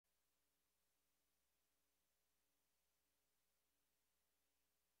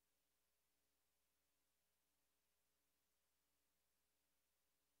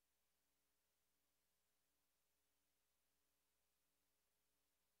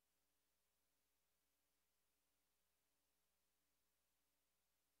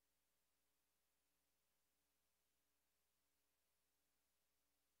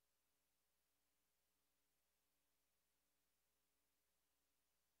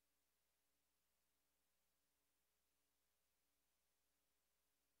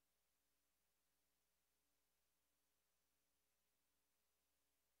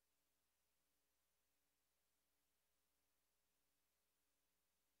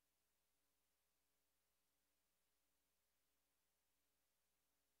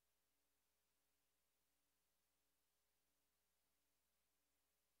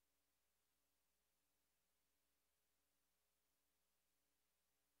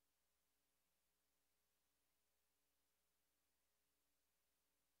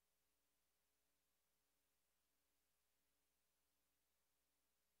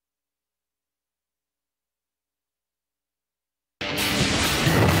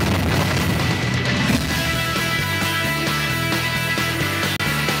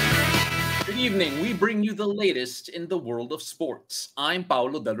bring you the latest in the world of sports. I'm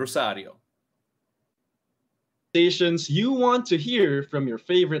Paulo Del Rosario. Stations you want to hear from your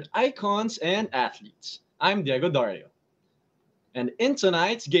favorite icons and athletes. I'm Diego Dario. And in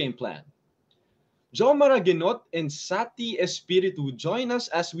tonight's game plan, Joe Maraguinot and Sati Espiritu join us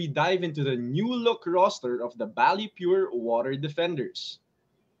as we dive into the new look roster of the Balipure Water Defenders.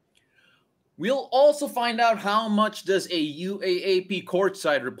 We'll also find out how much does a UAAP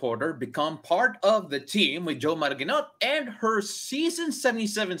courtside reporter become part of the team with Joe Maraguinot and her season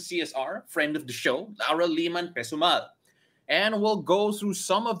 77 CSR, friend of the show, Laura Lehmann Pesumal. And we'll go through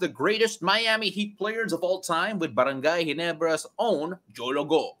some of the greatest Miami Heat players of all time with Barangay Ginebra's own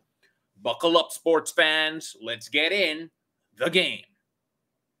Jollo. Buckle up, sports fans. Let's get in the game.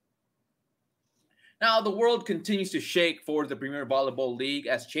 Now, the world continues to shake for the Premier Volleyball League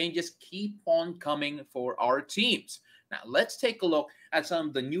as changes keep on coming for our teams. Now, let's take a look at some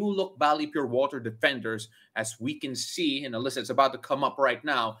of the new look Balipure Water Defenders. As we can see in the list that's about to come up right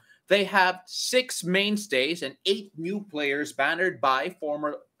now, they have 6 mainstays and 8 new players bannered by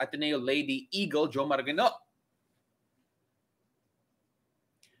former Ateneo Lady Eagle Joe Maraguinot.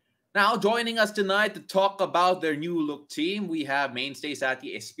 Now, joining us tonight to talk about their new look team, we have mainstay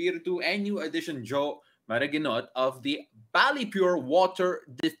Sati Espiritu and new addition Joe Maraguinot of the Balipure Water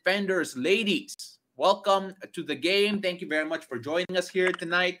Defenders. Ladies, welcome to the game. Thank you very much for joining us here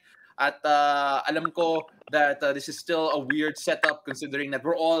tonight. At alam ko that this is still a weird setup considering that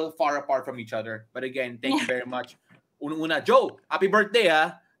we're all far apart from each other. But again, thank you very much. Una, Joe, happy birthday,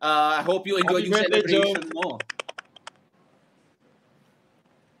 ha? I hope you enjoyed yung celebration mo.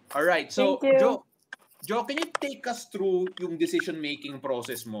 All right, so Joe, can you take us through yung decision-making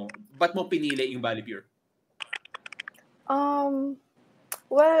process mo? Ba't mo pinili yung Balipure?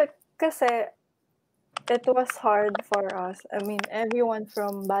 Well, kasi it was hard for us. I mean, everyone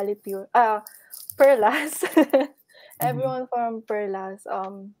from Balipure, Perlas, everyone from Perlas,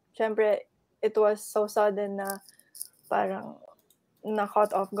 syempre, it was so sudden na parang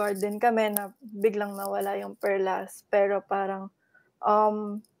na-caught off guard din kami na biglang nawala yung Perlas. Pero parang,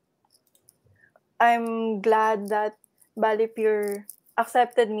 I'm glad that Balipure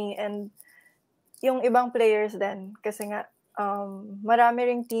accepted me and yung ibang players din kasi nga marami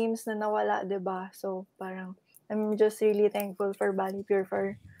ring teams na nawala, 'di ba? So parang I'm just really thankful for Balipure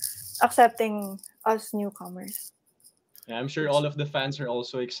for accepting us newcomers. Yeah, I'm sure all of the fans are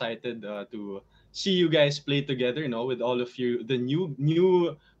also excited to see you guys play together, with all of you, the new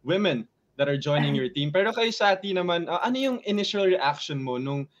women that are joining your team. Pero kay Sati naman, ano yung initial reaction mo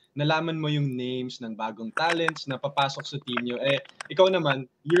nung nalaman mo yung names ng bagong talents na papasok sa team nyo? Ikaw naman,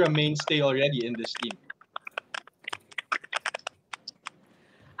 you're a mainstay already in this team.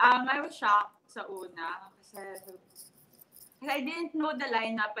 I was shocked sa una kasi I didn't know the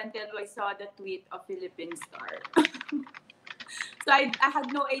lineup until I saw the tweet of Philippine Star. So I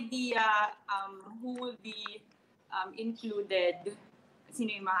had no idea who will be included,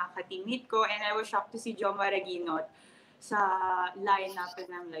 sino yung mga ka-teammate ko, and I was shocked to see Joe Maraguinot sa lineup and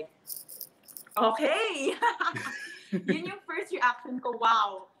I'm like, okay! Yun yung first reaction ko,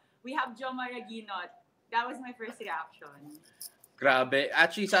 wow, we have Joe Maraguinot. That was my first reaction. Grabe.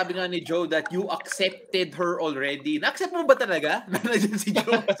 Actually, sabi nga ni Joe that you accepted her already. Na-accept mo ba talaga? Nandiyan si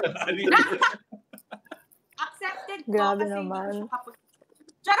Joe sa Balipure. Accepted ko Grabe kasi naman.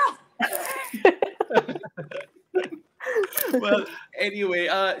 Charot! Well, anyway,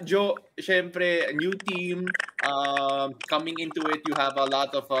 Joe, syempre, a new team, coming into it, you have a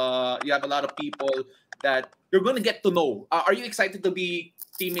lot of people that you're going to get to know. Are you excited to be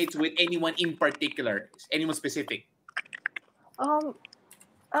teammates with anyone in particular? Anyone specific?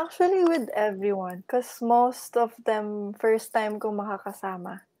 Actually with everyone, because most of them first time ko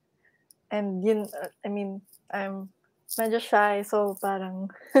makakasama. And yun, I mean, I'm medyo shy, so parang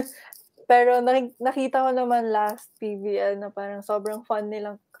pero nakita ko naman last PVL na parang sobrang fun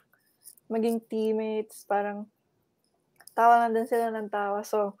nilang maging teammates, parang tawa lang din sila ng tawa.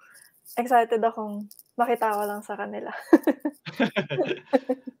 So, excited akong makita ko lang sa kanila.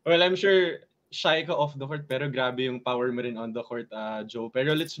 Well, I'm sure shy ka off the court, pero grabe yung power mo rin on the court, Joe.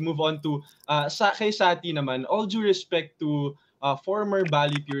 Pero let's move on to kay Sati naman. All due respect to former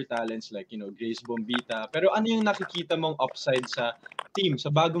Balipure talents like, Grace Bombita. Pero ano yung nakikita mong upside sa team,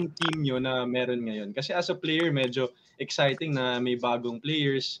 sa bagong team nyo na meron ngayon? Kasi as a player, medyo exciting na may bagong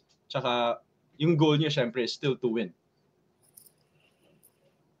players. Tsaka yung goal nyo, syempre, is still to win.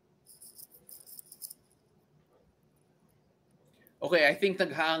 Okay, I think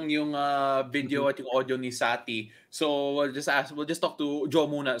naghang yung video at yung audio ni Sati. So we'll just talk to Joe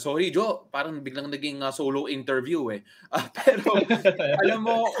muna. Sorry Joe, parang biglang naging solo interview eh. Pero alam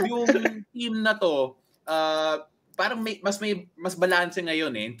mo yung team na to, parang mas balance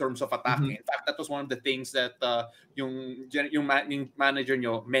ngayon eh in terms of attacking. In fact, that was one of the things that yung manager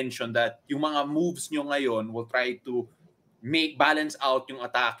nyo mentioned, that yung mga moves nyo ngayon will try to balance out yung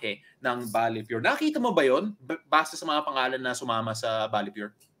atake ng Balipure. Nakita mo ba yun? Base sa mga pangalan na sumama sa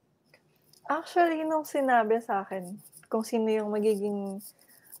Balipure? Actually, nung sinabi sa akin kung sino yung magiging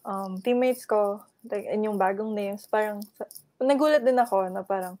teammates ko, like, yung bagong names, parang nagulat din ako na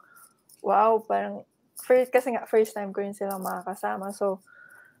parang, wow, parang, kasi nga, first time ko rin silang makakasama. So,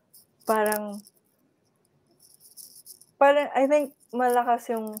 parang, I think,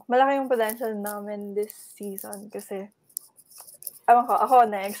 malaki yung potential namin this season kasi, ako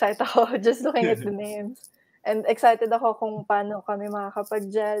na-excite ako just looking at the names. And excited ako kung paano kami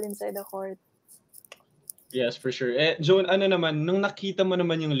makakapag-gel inside the court. Yes, for sure. Joan, ano naman, nung nakita mo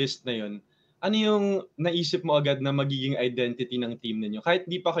naman yung list na yun, ano yung naisip mo agad na magiging identity ng team ninyo? Kahit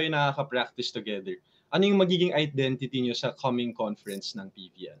di pa kayo nakaka-practice together, ano yung magiging identity nyo sa coming conference ng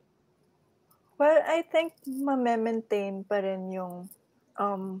PVL? Well, I think ma-maintain pa rin yung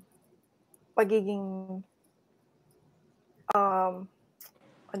pagiging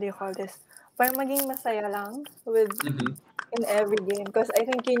what do you call this? Parang maging masaya lang with in every game. Because I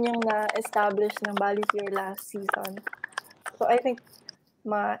think yun yung na-establish ng Balipure last season. So I think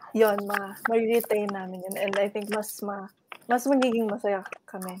ma-retain namin yun. And I think mas magiging masaya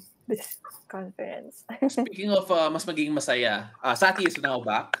kami this conference. Speaking of mas magiging masaya, Sati is now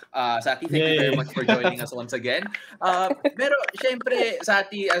back. Sati, thank you very much for joining us once again. Pero syempre,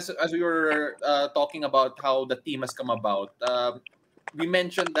 Sati, as we were talking about how the team has come about, we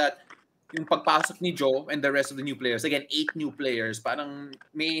mentioned that yung pagpasok ni Joe and the rest of the new players, again, 8 new players, parang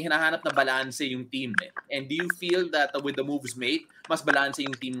may hinahanap na balance yung team eh. And do you feel that with the moves made, mas balance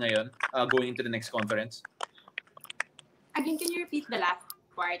yung team ngayon going into the next conference? Again, can you repeat the last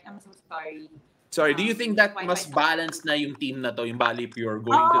part? I'm so sorry. Sorry, do you think that mas balanced na yung team na to, yung Balipure,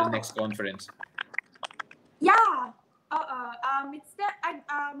 going to the next conference? Yeah.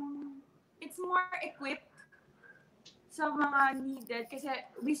 It's more equipped sa mga needed kasi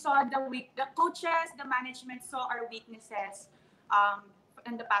we saw the coaches, the management saw our weaknesses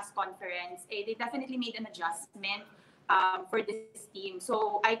in the past conference. They definitely made an adjustment for this team.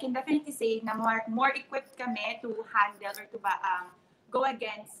 So I can definitely say na more equipped kami to handle or to go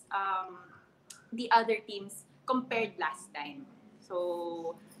against the other teams compared last time.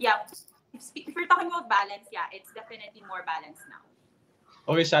 So yeah, if we're talking about balance, yeah, it's definitely more balanced now.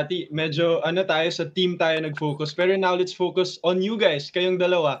 Okay, Sati, medyo tayo sa team tayo nag-focus. Pero now let's focus on you guys, kayong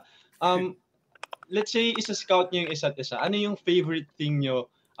dalawa. Let's say isa-scout niyo yung isa't isa. Ano yung favorite thing nyo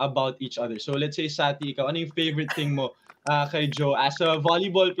about each other? So let's say, Sati, ikaw, ano yung favorite thing mo kay Joe as a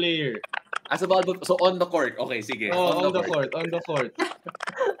volleyball player? As a volleyball, so on the court. Okay, sige. On the court.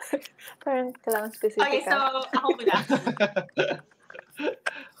 Parang kailangan specific. Okay, so ako muna.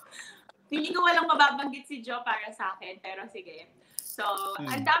 Hindi ko walang mababanggit si Joe para sa akin, pero sige. So,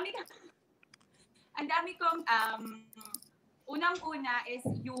 ang dami kong unang-una is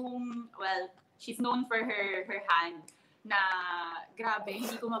yung, well, she's known for her hand na grabe,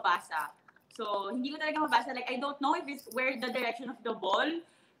 hindi ko mabasa. So, hindi ko talaga mabasa. Like, I don't know if it's where the direction of the ball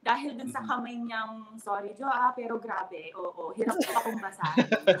dahil dun sa kamay niyang, sorry, Jo, pero grabe. Oo, hirap akong basahin.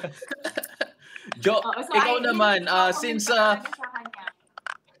 Jo, so ikaw naman, since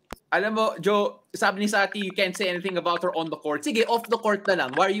alam mo, Joe, sabi ni Sati, you can't say anything about her on the court. Sige, off the court na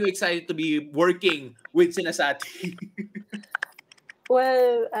lang. Why are you excited to be working with sina Sati?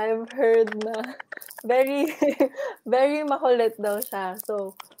 Well, I've heard na very, very makulit daw siya.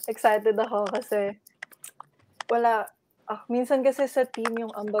 So, excited ako kasi minsan kasi sa team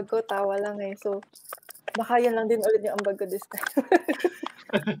yung ambag ko, tawa lang eh. So, baka yan lang din ulit yung ambag ko this time.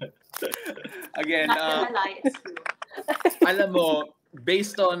 Again, not gonna lie, it's true. Alam mo,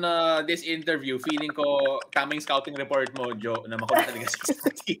 based on this interview, feeling ko tamang scouting report mo, Joe, na makulit talaga si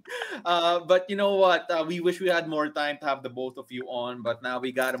Sati. But you know what? We wish we had more time to have the both of you on, but now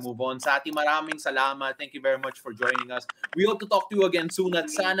we gotta move on. Sati, maraming salamat. Thank you very much for joining us. We hope to talk to you again soon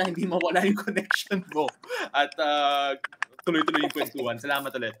at sana hindi mawala yung connection mo at tuloy-tuloy yung kwentuhan.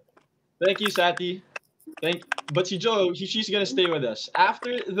 Salamat ulit. Thank you, Sati. But si Joe, she's gonna stay with us.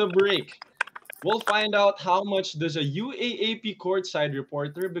 After the break, we'll find out how much does a UAAP Courtside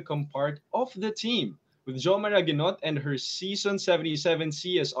reporter become part of the team with Joe Maraguinot and her Season 77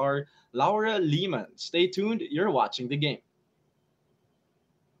 CSR, Laura Lehmann. Stay tuned. You're watching the game.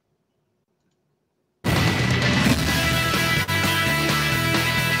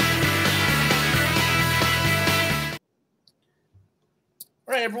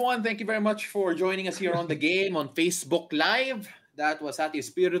 All right, everyone. Thank you very much for joining us here on the game on Facebook Live. That was Sati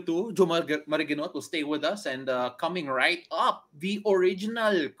Espiritu. Maraguinot will stay with us. And coming right up, the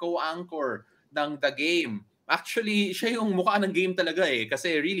original co-anchor ng The Game. Actually, siya yung mukha ng game talaga eh.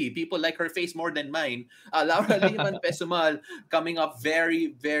 Kasi really, people like her face more than mine. Laura Lehmann Pesumal coming up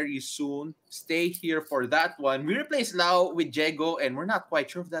very, very soon. Stay here for that one. We replaced Lau with Jego and we're not quite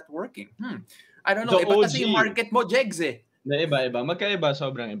sure if that's working. I don't know. The Iba kasi yung OG. market mo, Jegs eh. Na iba-iba. Magkaiba,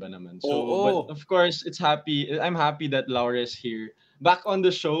 sobrang iba naman. So, Oo. but of course, I'm happy that Laura is here. Back on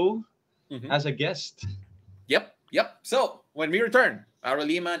the show as a guest. Yep. So, when we return, Laura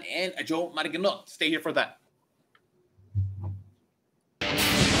Lehmann and Joe Maraguinot. Stay here for that.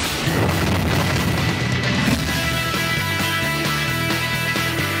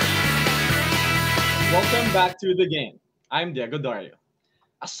 Welcome back to the game. I'm Diego Dario.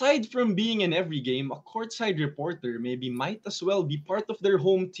 Aside from being in every game, a courtside reporter might as well be part of their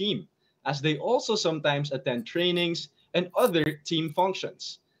home team, as they also sometimes attend trainings and other team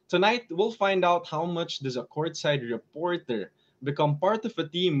functions. Tonight, we'll find out how much does a courtside reporter become part of a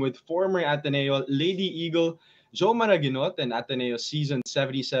team with former Ateneo Lady Eagle Joe Maraguinot and Ateneo season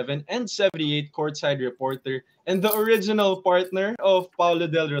 77 and 78 courtside reporter and the original partner of Paulo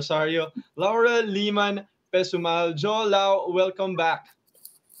Del Rosario, Laura Lehmann Pesumal. Joe, Lau, welcome back.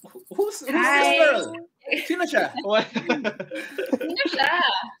 Who's this Hi. girl? Sino siya? Sino siya?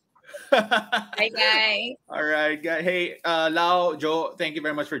 Hi, guys. All right, guys. Hey, Lau, Joe, thank you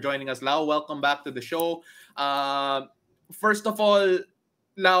very much for joining us. Lau, welcome back to the show. First of all,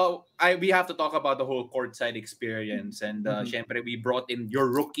 Lau, we have to talk about the whole courtside experience. And syempre, we brought in your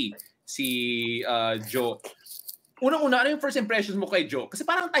rookie, si Joe. Unang-una, ano yung first impressions mo kay Joe? Kasi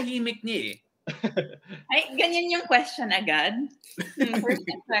parang tahimik niya eh. Ay, ganyan yung question agad. First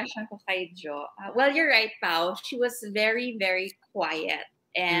impression ko kay Jo. Well, you're right, Pao. She was very, very quiet.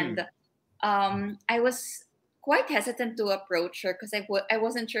 And I was quite hesitant to approach her because I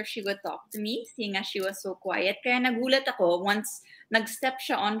wasn't sure if she would talk to me, seeing as she was so quiet. Kaya nagulat ako once nag-step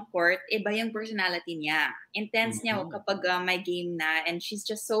siya on court, iba yung personality niya. Intense niya kapag may game na. And she's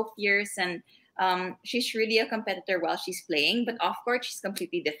just so fierce and she's really a competitor while she's playing. But off court, she's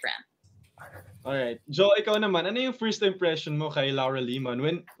completely different. Alright. Jo, ikaw naman, ano yung first impression mo kay Laura Lehmann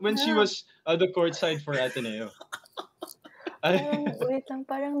when she was the courtside for Ateneo? Wait lang,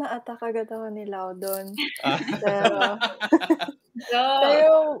 parang na-attack agad ako ni Lau doon. So,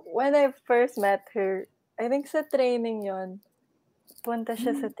 Pero when I first met her, I think sa training yon, punta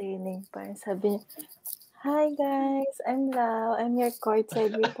siya sa training. Parang sabi niya, "Hi guys, I'm Lau. I'm your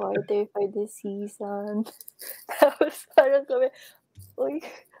courtside reporter for this season." Tapos parang kami, uy,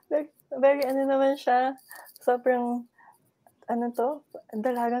 very ano naman siya, sobrang,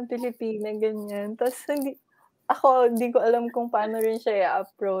 dalagang Pilipina, ganyan. Tapos hindi ko alam kung paano rin siya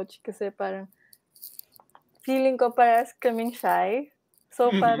i-approach kasi parang feeling ko parehas kaming shy. So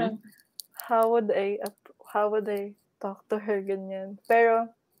parang how would I talk to her, ganyan.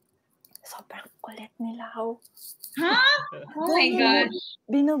 Pero sobrang kulit ni Lau. huh? Oh my gosh.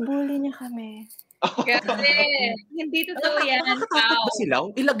 Binubully niya kami. Kasi, hindi totoo yan, Pao. Ba si Lau?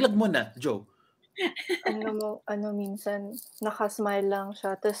 Ilaglag mo na, Joe. Minsan, nakasmile lang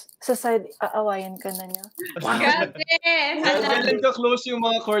siya. Tapos, sa side, aawayan ka na niya. Grabe. Ganun ka close yung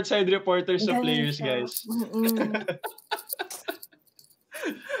mga courtside reporters sa Ganun players, siya. guys.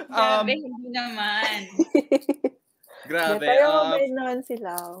 Grabe, hindi naman. Grabe. Pero mabait naman si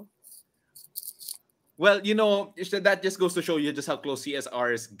Lau. Well, that just goes to show you just how close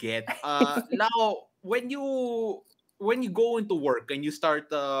CSRs get. Now, when you go into work and you start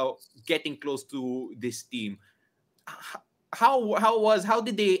getting close to this team, how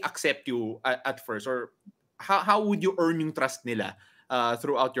did they accept you at first, or how would you earn yung trust nila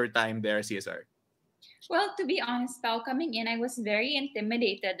throughout your time there, CSR? Well, to be honest, Pao, coming in, I was very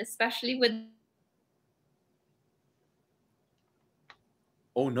intimidated, especially with...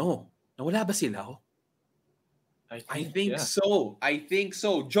 Oh no. Nawala ba sila? I think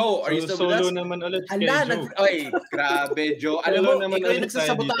so. Joe, are you still with us? Solo naman ulit kay Hala, Joe. Ay, grabe, Joe. Alam mo, naman ikaw yung ulit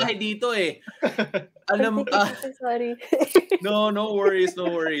tayo nagsasabotahe dito eh. Alam, Sorry. no worries.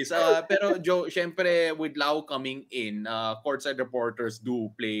 Pero Joe, syempre with Lau coming in, courtside reporters do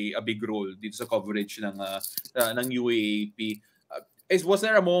play a big role dito sa coverage ng UAAP. Was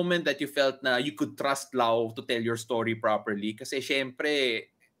there a moment that you felt na you could trust Lau to tell your story properly? Kasi syempre,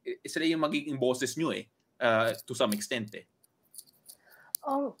 sila yung magiging bosses nyo eh. To some extent eh.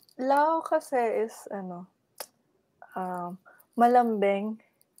 Lau kasi is malambing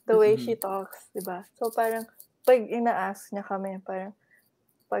the way she talks, diba? So parang pag ina-ask niya kami, parang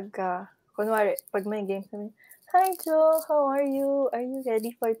kunwari, pag may game kami, "Hi Joe, how are you? Are you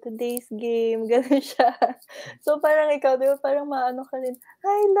ready for today's game?" Gano'n siya. So parang ikaw, 'di ba, parang maano ka rin,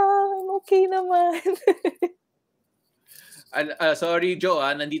 "Hi love, I'm okay naman." Sorry, Joe,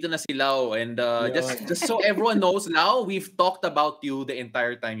 nandito na si Lau. And Yun. just so everyone knows, Lau, we've talked about you the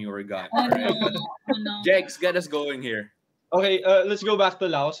entire time you were gone. Oh All no, right? oh no. Jegs, get us going here. Okay, let's go back to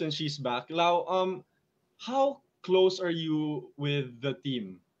Lau since she's back. Lau, how close are you with the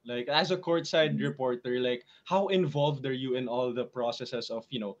team? Like as a courtside reporter, like how involved are you in all the processes of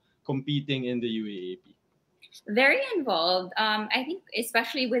competing in the UAAP? Very involved. I think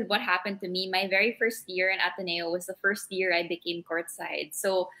especially with what happened to me, my very first year in Ateneo was the first year I became courtside.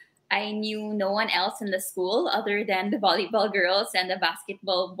 So I knew no one else in the school other than the volleyball girls and the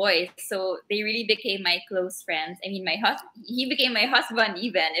basketball boys. So they really became my close friends. I mean, he became my husband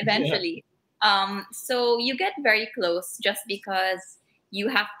even Yeah. eventually. So you get very close just because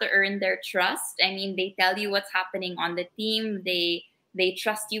you have to earn their trust. I mean, they tell you what's happening on the team. They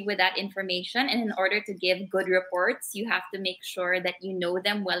trust you with that information, and in order to give good reports you have to make sure that you know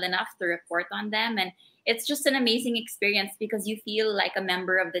them well enough to report on them. And it's just an amazing experience because you feel like a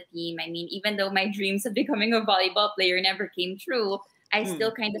member of the team. I mean, even though my dreams of becoming a volleyball player never came true, I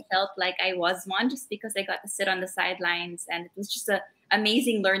still kind of felt like I was one just because I got to sit on the sidelines, and it was just an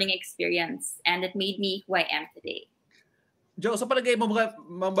amazing learning experience, and it made me who I am today. Joe, sa palagay mo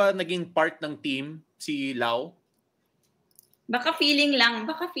ba naging part ng team si Lau? Baka feeling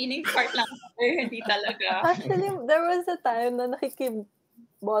part lang, pero hindi talaga. Actually, there was a time na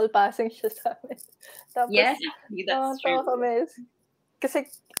nakiki-ball passing siya sa amin. Tapos, Yes, that's tawa true. kami. Kasi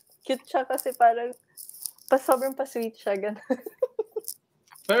cute siya, kasi parang sobrang pa-sweet siya, gano'n.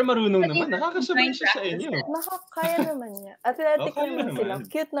 Pero marunong naman. Nakakasabay siya sa inyo. Kaya naman niya. Athletic Okay naman sila.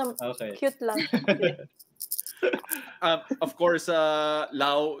 naman. Okay. Cute lang siya. Of course,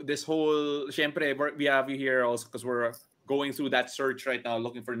 Lau, this whole, syempre, we have you here also because we're going through that search right now,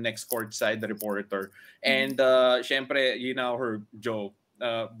 looking for the next courtside, the reporter. And syempre, you now heard Joe.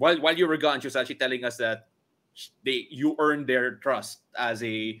 While you were gone, she was actually telling us that you earned their trust as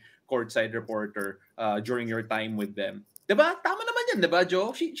a courtside reporter during your time with them. Diba? Tama naman yan, diba,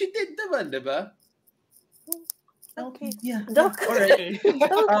 Joe? She did naman, diba? Okay. Yeah. Joke. All right.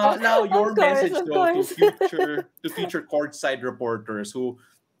 Now your message of though course. to future courtside reporters who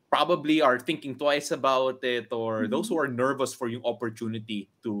probably are thinking twice about it, or those who are nervous for your opportunity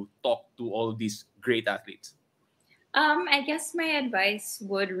to talk to all these great athletes. I guess my advice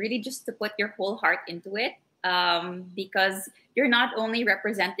would really just to put your whole heart into it, because you're not only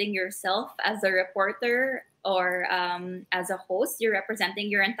representing yourself as a reporter or as a host, you're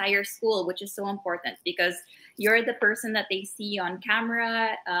representing your entire school, which is so important because you're the person that they see on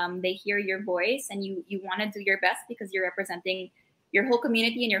camera. They hear your voice, and you want to do your best because you're representing your whole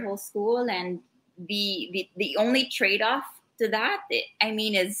community and your whole school. And the only trade off to that, I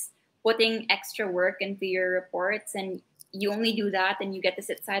mean, is putting extra work into your reports, and you only do that and you get to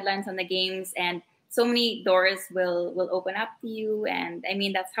sit sidelines on the games, and so many doors will open up to you. And I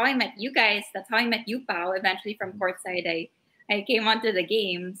mean, that's how I met you guys, that's how I met you, Pao. Eventually from courtside I came onto the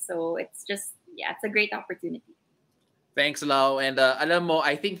game, so it's just, yeah, it's a great opportunity. Thanks, Lau. And alam mo,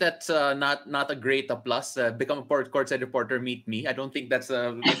 I think that's not a great plus. Become a courtside reporter, meet me. I don't think that's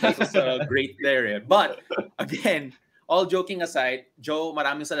a great there. Eh. But again, all joking aside, Joe,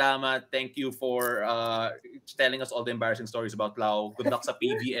 maraming salamat. Thank you for telling us all the embarrassing stories about Lau. Good luck sa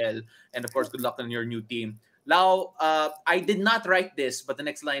PBL. And of course, good luck on your new team. Lau, I did not write this, but the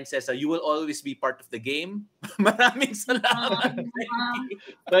next line says, you will always be part of the game. Maraming salamat.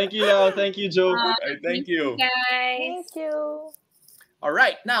 Thank you, Lau. Thank you, Joe. Thank you. Guys. Thank you. All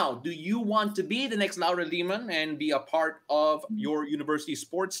right. Now, do you want to be the next Laura Lehmann and be a part of your university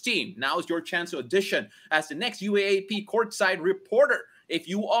sports team? Now is your chance to audition as the next UAAP courtside reporter. If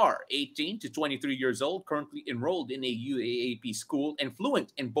you are 18 to 23 years old, currently enrolled in a UAAP school and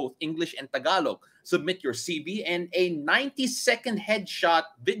fluent in both English and Tagalog, submit your CV and a 90-second headshot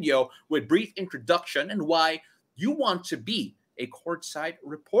video with brief introduction and why you want to be a courtside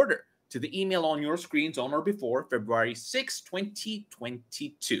reporter to the email on your screens on or before February 6,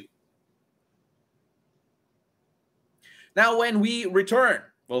 2022. Now, when we return,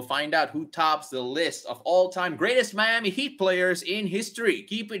 we'll find out who tops the list of all-time greatest Miami Heat players in history.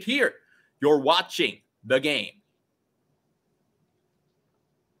 Keep it here. You're watching The Game.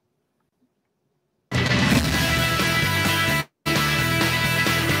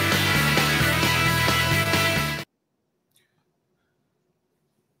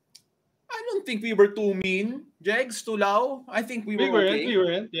 I don't think we were too mean, Jegs, to Lau. I think we were okay. We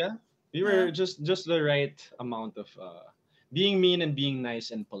weren't, yeah. We were just the right amount of being mean and being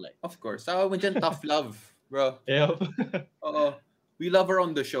nice and polite. Of course. Tawag mo dyan, tough love. bro. Yep. We love her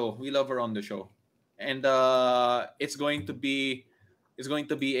on the show. And it's going to be a it's going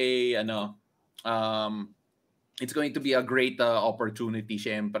to be a great opportunity,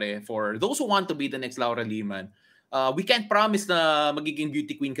 syempre, for those who want to be the next Laura Lehmann. We can't promise na magiging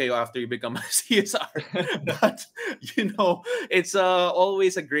beauty queen kayo after you become a CSR. But, it's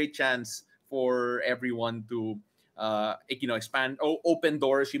always a great chance for everyone to, expand, open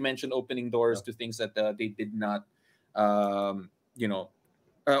doors. You mentioned opening doors to things that they did not,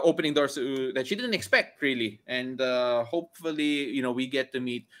 opening doors that she didn't expect, really. And hopefully, we get to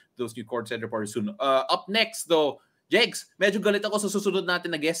meet those new courtside reporters soon. Up next, though, Jegs, medyo galit ako sa susunod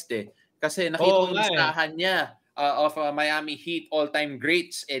natin na guest eh. Kasi nakita ko yung listahan niya of Miami Heat all-time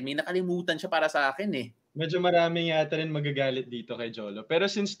greats and may nakalimutan siya para sa akin eh. Medyo maraming yata rin magagalit dito kay Jollo. Pero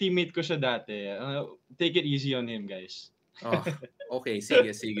since teammate ko siya dati, take it easy on him, guys. Okay,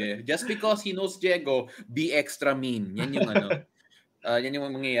 sige. Just because he knows Diego, be extra mean. Yan yung yan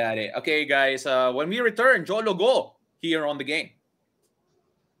yung mangyayari. Okay, guys, when we return, Jollo, go here on the game.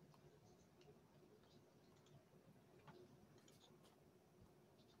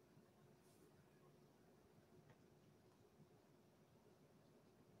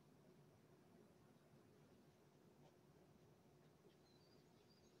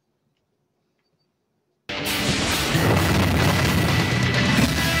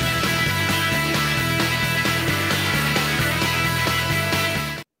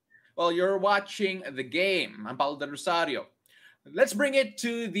 Well, you're watching the game. I'm Paulo Del Rosario. Let's bring it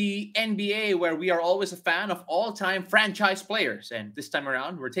to the NBA, where we are always a fan of all-time franchise players. And this time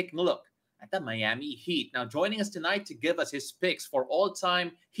around, we're taking a look at the Miami Heat. Now, joining us tonight to give us his picks for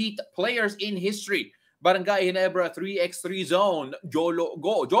all-time Heat players in history, Barangay Ginebra 3x3 Zone, Jollo,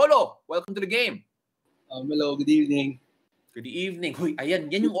 go. Jollo, welcome to the game. Hello, good evening. Good evening. Huy,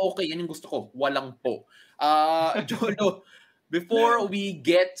 ayan, yan yung okay, yan yung gusto ko. Walang po. Jollo, before we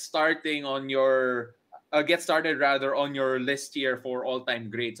get started on your list here for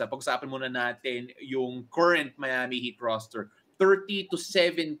all-time greats, pag-usapan muna natin yung current Miami Heat roster.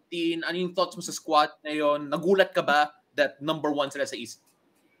 30-17, ano yung thoughts mo sa squad ngayon? Nagulat ka ba that number 1 sila sa East?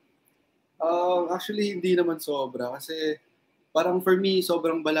 Actually, hindi naman sobra. Kasi parang for me,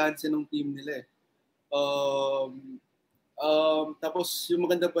 sobrang balance ng team nila eh. Tapos yung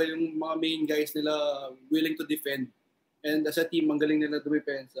maganda pa yung mga main guys nila willing to defend. And as a team, ang galing nila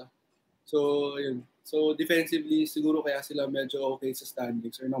dumipensa. So, yun. So, defensively, siguro kaya sila medyo okay sa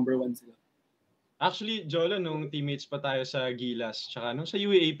standings or number 1 sila. Actually, Jollo, nung teammates pa tayo sa Gilas, tsaka nung sa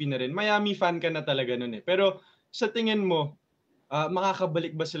UAAP na rin, Miami fan ka na talaga nun eh. Pero sa tingin mo,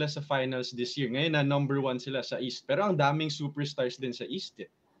 makakabalik ba sila sa finals this year? Ngayon na number 1 sila sa East. Pero ang daming superstars din sa East eh.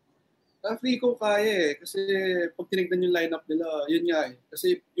 Free ko kaya eh. Kasi pag tinignan yung lineup nila, yun nga eh.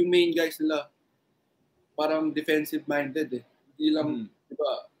 Kasi yung main guys nila, parang defensive-minded eh. Hindi lang, di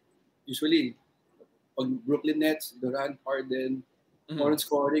ba, usually, pag Brooklyn Nets, Durant, Harden, more on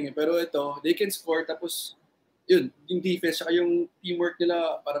scoring eh. Pero ito, they can score, tapos, yun, yung defense, saka yung teamwork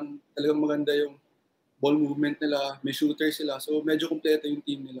nila, parang talagang maganda yung ball movement nila, may shooter sila, so medyo kompleto yung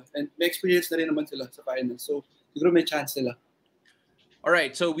team nila. And may experience na rin naman sila sa finals, so siguro may chance sila.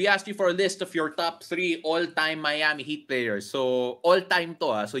 Alright, so we asked you for a list of your top 3 all-time Miami Heat players. So, all-time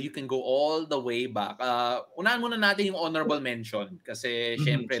to so you can go all the way back. Unahan muna natin yung honorable mention kasi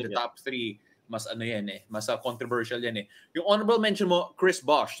syempre the top 3, mas mas controversial yan eh. Yung honorable mention mo, Chris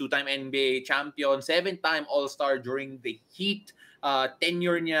Bosh, 2-time NBA champion, 7-time All-Star during the Heat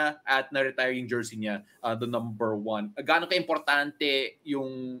tenure niya at na-retire yung jersey niya, the number 1. Gaano ka-importante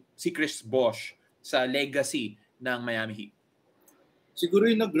yung si Chris Bosh sa legacy ng Miami Heat? Siguro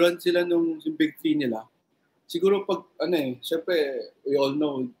yung nag-run sila yung Big 3 nila. Siguro pag, syempre, we all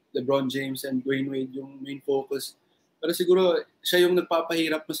know, LeBron James and Dwayne Wade yung main focus. Pero siguro, siya yung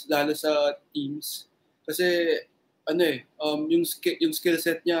nagpapahirap mas lalo sa teams. Kasi, yung skill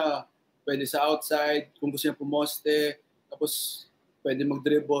set niya, pwede sa outside, kung gusto niya pumoste, tapos pwede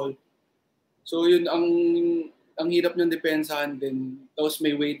mag-dribble. So, yun, ang hirap niyang depensahan din. Tapos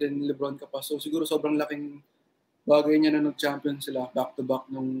may Wade and LeBron ka pa. So, siguro sobrang laking bagay niya na nag-champion sila back-to-back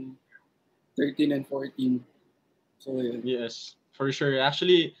nung 13 and 14. So, yun. Yes, for sure.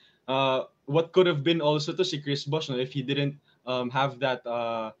 Actually, what could have been also to si Chris Bosh, no, if he didn't have that,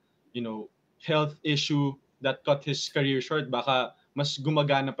 health issue that cut his career short, baka mas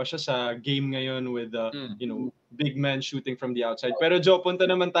gumagana pa siya sa game ngayon with, big man shooting from the outside. Pero Joe, punta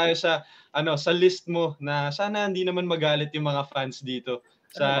naman tayo sa, sa list mo na sana hindi naman magalit yung mga fans dito.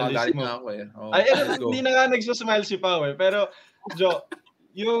 Sa list mo. Ako eh. Hindi na nga nagsasmile si Pao eh. Pero, Joe,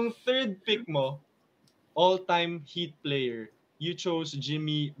 yung third pick mo, all-time Heat player, you chose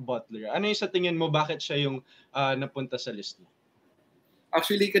Jimmy Butler. Ano yung sa tingin mo, bakit siya yung napunta sa list mo?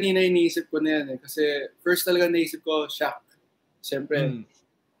 Actually, kanina iniisip ko na yan eh. Kasi first talaga naisip ko, Shaq. Siyempre.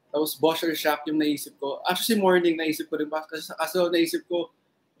 Tapos Bosh or Shaq yung naisip ko. Actually, morning naisip ko rin ba? Kaso naisip ko,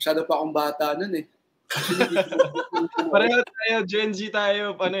 masyado pa akong bata nun eh. Actually, pareho tayo, Gen Z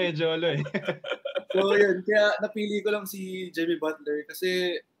tayo, Jollo eh. So yun, kaya napili ko lang si Jimmy Butler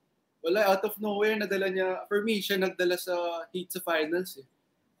kasi wala, out of nowhere, nadala niya, for me, siya nagdala sa Heat sa finals eh.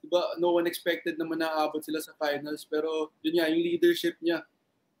 Diba, no one expected naman na aabot sila sa finals, pero yun nga, yung leadership niya,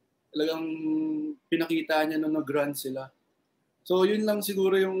 talagang pinakita niya nung nag-run sila. So yun lang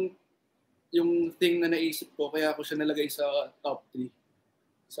siguro yung thing na naisip ko, kaya ako siya nalagay sa top 3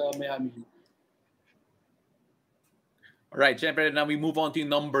 sa Miami Heat. Alright, syempre now we move on to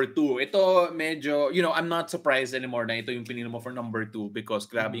number 2. Ito medyo, I'm not surprised anymore na ito yung pinili mo for number 2 because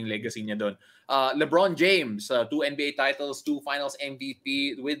grabe yung legacy niya doon. LeBron James, 2 NBA titles, 2 Finals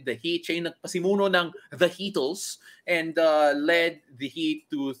MVP with the Heat. Siya yung nagpasimuno ng The Heatles and led the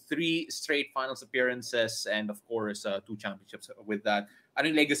Heat to 3 straight Finals appearances and of course 2 championships with that. Ano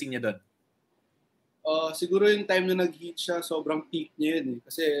yung legacy niya doon? Siguro yung time na nag-Heat siya, sobrang peak niya yun eh.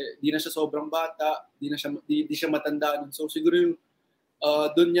 Kasi di na siya sobrang bata, di siya matanda nun. So siguro yung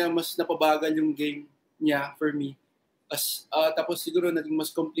doon niya mas napabagal yung game niya for me. Tapos siguro naging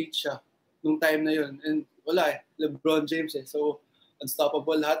mas complete siya nung time na yun. And wala eh, LeBron James eh. So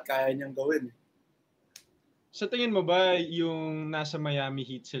unstoppable lahat, kaya niyang gawin eh. Sa tingin mo ba yung nasa Miami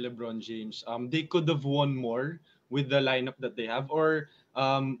Heat si LeBron James, they could have won more with the lineup that they have? Or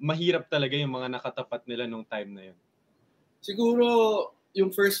mahirap talaga yung mga nakatapat nila nung time na yun? Siguro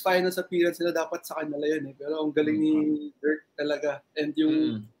yung first finals appearance nila dapat sa kanila yun eh. Pero ang galing ni Dirk talaga. And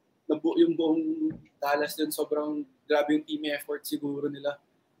yung buong Dallas yun, sobrang grabe yung team effort siguro nila.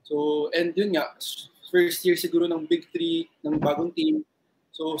 So, and yun nga, first year siguro ng Big Three, ng bagong team.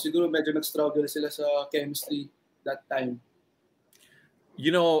 So siguro medyo nag-struggle sila sa chemistry that time.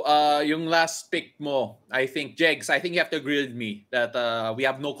 Yung last pick mo, I think, Jegs, I think you have to agree with me that we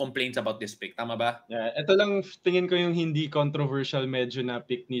have no complaints about this pick. Tama ba? Yeah, ito lang tingin ko yung hindi controversial medyo na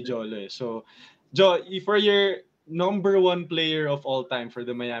pick ni Jollo eh. So, Jo, for your number 1 player of all time for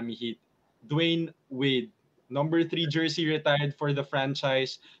the Miami Heat, Dwayne Wade, number 3 jersey retired for the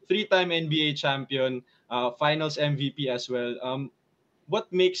franchise, 3-time NBA champion, Finals MVP as well. What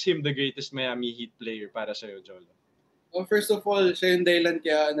makes him the greatest Miami Heat player para sa'yo, Jollo? First of all, siya yung dahilan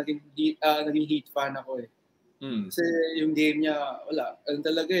kaya naging Heat fan ako eh. Kasi yung game niya, wala. Ano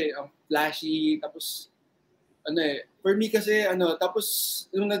talaga eh, ang flashy, tapos for me kasi tapos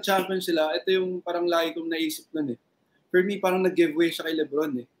nung nag-champion sila, ito yung parang lagi kong naisip nun eh. For me, parang nag-giveaway siya kay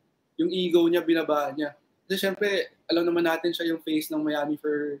LeBron eh. Yung ego niya, binaba niya. Kasi syempre, alam naman natin siya yung face ng Miami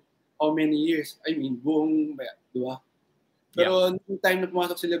for how many years. I mean, buong, diba? Pero nung time na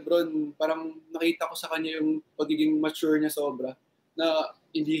pumasok si LeBron, parang nakita ko sa kanya yung pagiging mature niya sobra. Na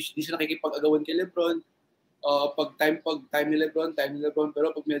hindi siya nakikipag-agawan kay LeBron. Pag time ni LeBron.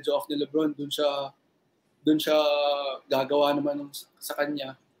 Pero pag medyo off ni LeBron, dun siya gagawa naman sa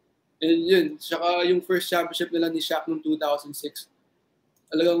kanya. And yun, saka yung first championship nila ni Shaq noong 2006,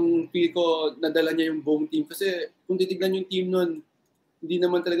 talagang feel ko nadala niya yung buong team. Kasi kung titignan yung team nun, hindi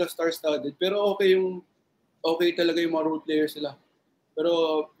naman talaga star-studded. Pero okay talaga yung mga role players sila.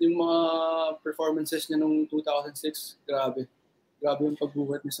 Pero yung mga performances niya nung 2006, grabe. Grabe yung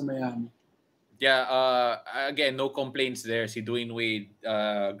pagbuhat niya sa Miami. Yeah, again, no complaints there. Si Dwayne Wade,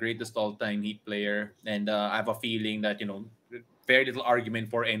 greatest all-time Heat player. And I have a feeling that, very little argument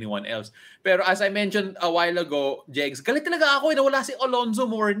for anyone else. Pero as I mentioned a while ago, Jegs, galit talaga ako na wala si Alonzo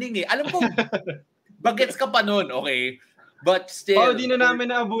Mourning eh. Alam ko, bagets ka pa nun, okay? But still... di na namin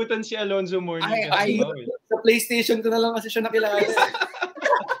naabutan si Alonzo Mourning. Sa PlayStation ko na lang kasi siya nakilala.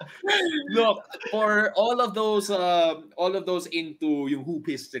 Look, for all of those into yung hoop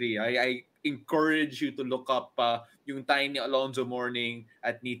history, I encourage you to look up yung time ni Alonzo Mourning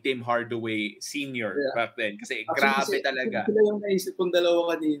at ni Tim Hardaway Sr. back then. Kasi grabe talaga. Sila yung naisip kong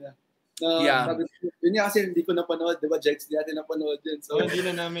dalawa kanina. Yun nga kasi hindi ko napanood, di ba, Jex? Hindi natin napanood yun. So, hindi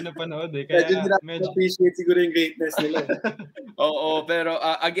na namin napanood eh. Kaya medyo appreciate siguro yung greatness nila. Oo, pero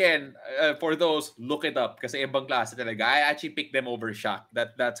again, for those, look it up kasi ibang klase talaga. I actually picked them over Shaq.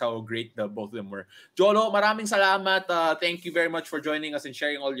 That's how great both of them were. Jollo, maraming salamat. Thank you very much for joining us and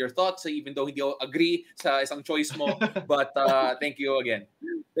sharing all your thoughts, even though hindi ako agree sa isang choice mo. But thank you again.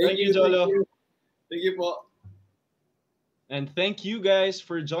 Thank you, Jollo. Thank you po. And thank you guys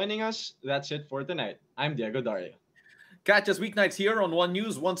for joining us. That's it for tonight. I'm Diego Dario. Catch us weeknights here on One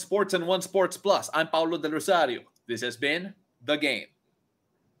News, One Sports, and One Sports Plus. I'm Paulo Del Rosario. This has been The Game.